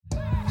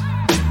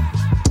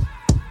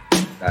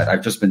that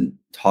I've just been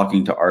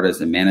talking to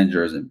artists and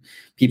managers and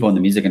people in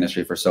the music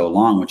industry for so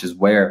long, which is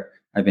where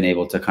I've been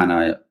able to kind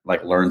of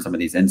like learn some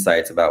of these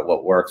insights about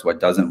what works, what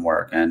doesn't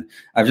work. And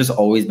I've just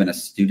always been a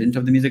student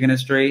of the music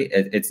industry.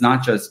 It's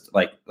not just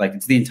like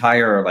it's the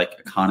entire like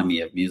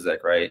economy of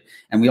music, right?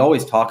 And we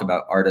always talk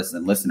about artists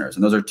and listeners,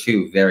 and those are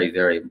two very,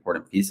 very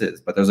important pieces.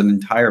 But there's an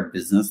entire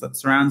business that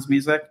surrounds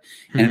music,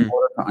 and in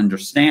order to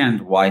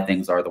understand why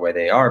things are the way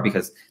they are,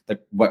 because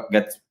what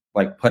gets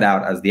like put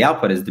out as the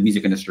output is the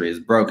music industry is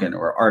broken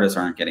or artists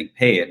aren't getting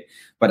paid,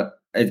 but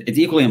it's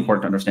equally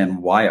important to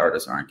understand why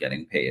artists aren't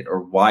getting paid or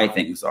why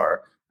things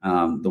are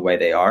the way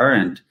they are.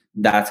 And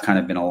that's kind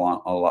of been a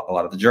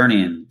lot of the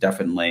journey. And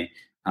definitely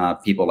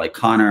people like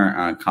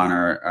Connor.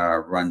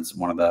 Connor runs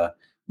one of the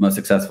most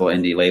successful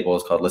indie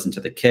labels called Listen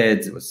to the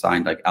Kids. It was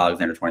signed like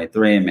Alexander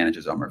 23 and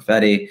manages Omer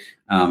Fedi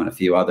and a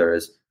few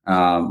others.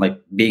 Like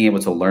being able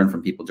to learn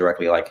from people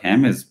directly like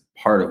him is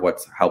part of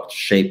what's helped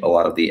shape a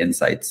lot of the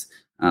insights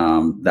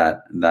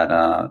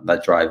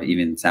that drive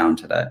even sound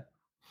today.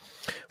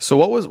 So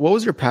what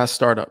was your past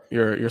startup,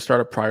 your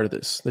startup prior to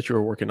this that you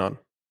were working on?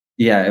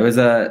 Yeah, it was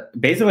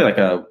basically like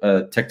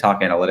a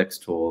TikTok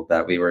analytics tool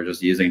that we were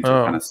just using to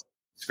kind of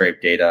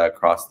scrape data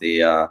across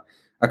the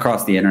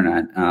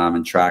internet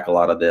and track a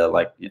lot of the,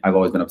 like, I've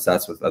always been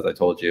obsessed with, as I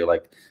told you,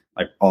 like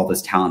all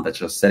this talent that's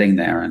just sitting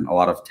there, and a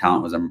lot of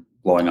talent was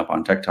blowing up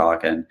on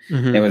TikTok, and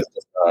it was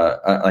just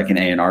like an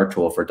A&R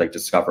tool for like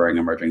discovering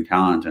emerging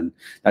talent. And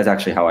that's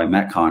actually how I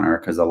met Connor,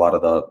 because a lot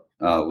of the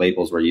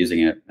labels were using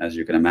it, as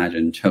you can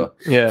imagine, to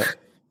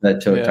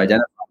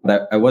identify.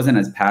 But I wasn't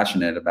as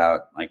passionate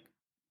about like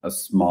a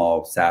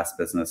small SaaS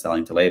business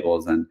selling to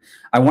labels, and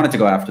I wanted to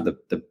go after the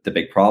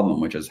big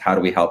problem, which is how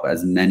do we help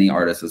as many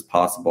artists as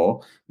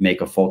possible make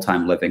a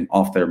full-time living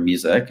off their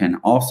music, and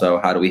also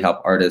how do we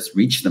help artists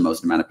reach the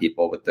most amount of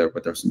people with their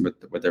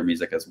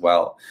music as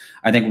well.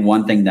 I think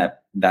one thing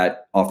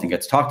that often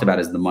gets talked about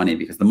is the money,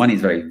 because the money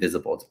is very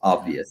visible, it's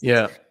obvious.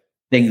 Yeah.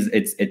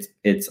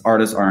 It's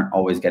artists aren't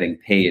always getting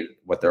paid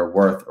what they're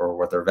worth or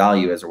what their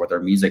value is or what their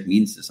music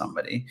means to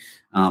somebody.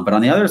 But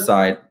on the other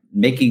side,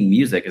 making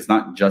music is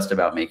not just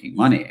about making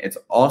money. It's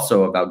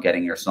also about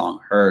getting your song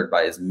heard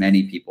by as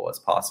many people as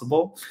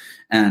possible.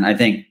 And I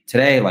think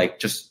today, like,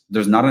 just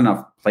there's not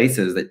enough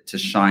places to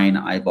shine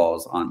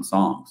eyeballs on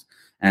songs.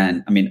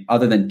 And I mean,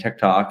 other than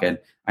TikTok, and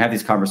I have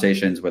these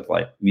conversations with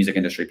like music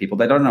industry people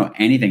that don't know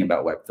anything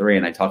about Web3.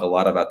 And I talk a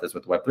lot about this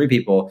with Web3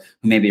 people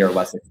who maybe are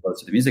less exposed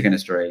to the music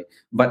industry.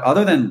 But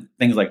other than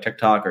things like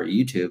TikTok or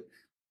YouTube,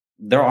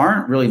 there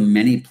aren't really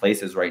many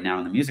places right now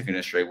in the music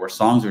industry where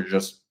songs are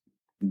just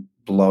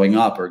blowing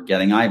up or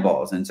getting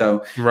eyeballs. And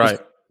so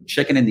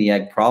chicken and the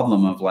egg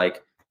problem of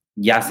like,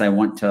 yes, I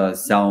want to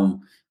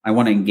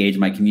engage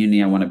my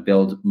community. I want to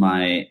build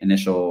my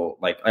initial,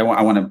 like, I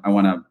want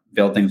to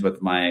build things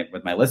with my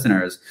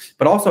listeners,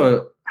 but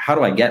also how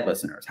do I get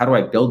listeners? How do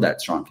I build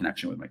that strong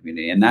connection with my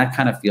community? And that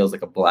kind of feels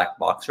like a black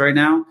box right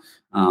now.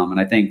 And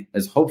I think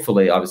is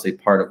hopefully obviously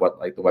part of what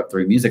like the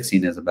Web3 music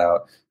scene is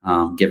about,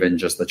 given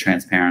just the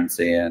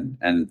transparency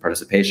and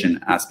participation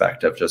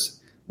aspect of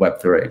just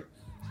Web3.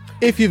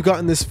 If you've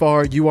gotten this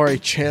far, you are a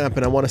champ,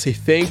 and I want to say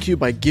thank you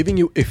by giving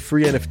you a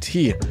free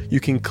NFT. You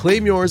can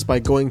claim yours by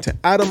going to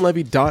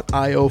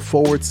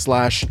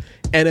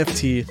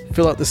adamlevy.io/NFT,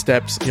 fill out the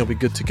steps, and you'll be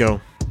good to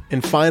go.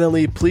 And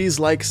finally, please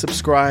like,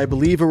 subscribe,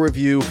 leave a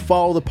review,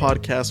 follow the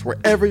podcast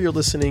wherever you're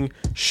listening,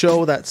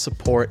 show that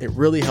support. It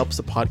really helps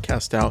the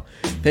podcast out.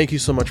 Thank you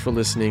so much for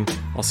listening.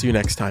 I'll see you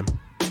next time.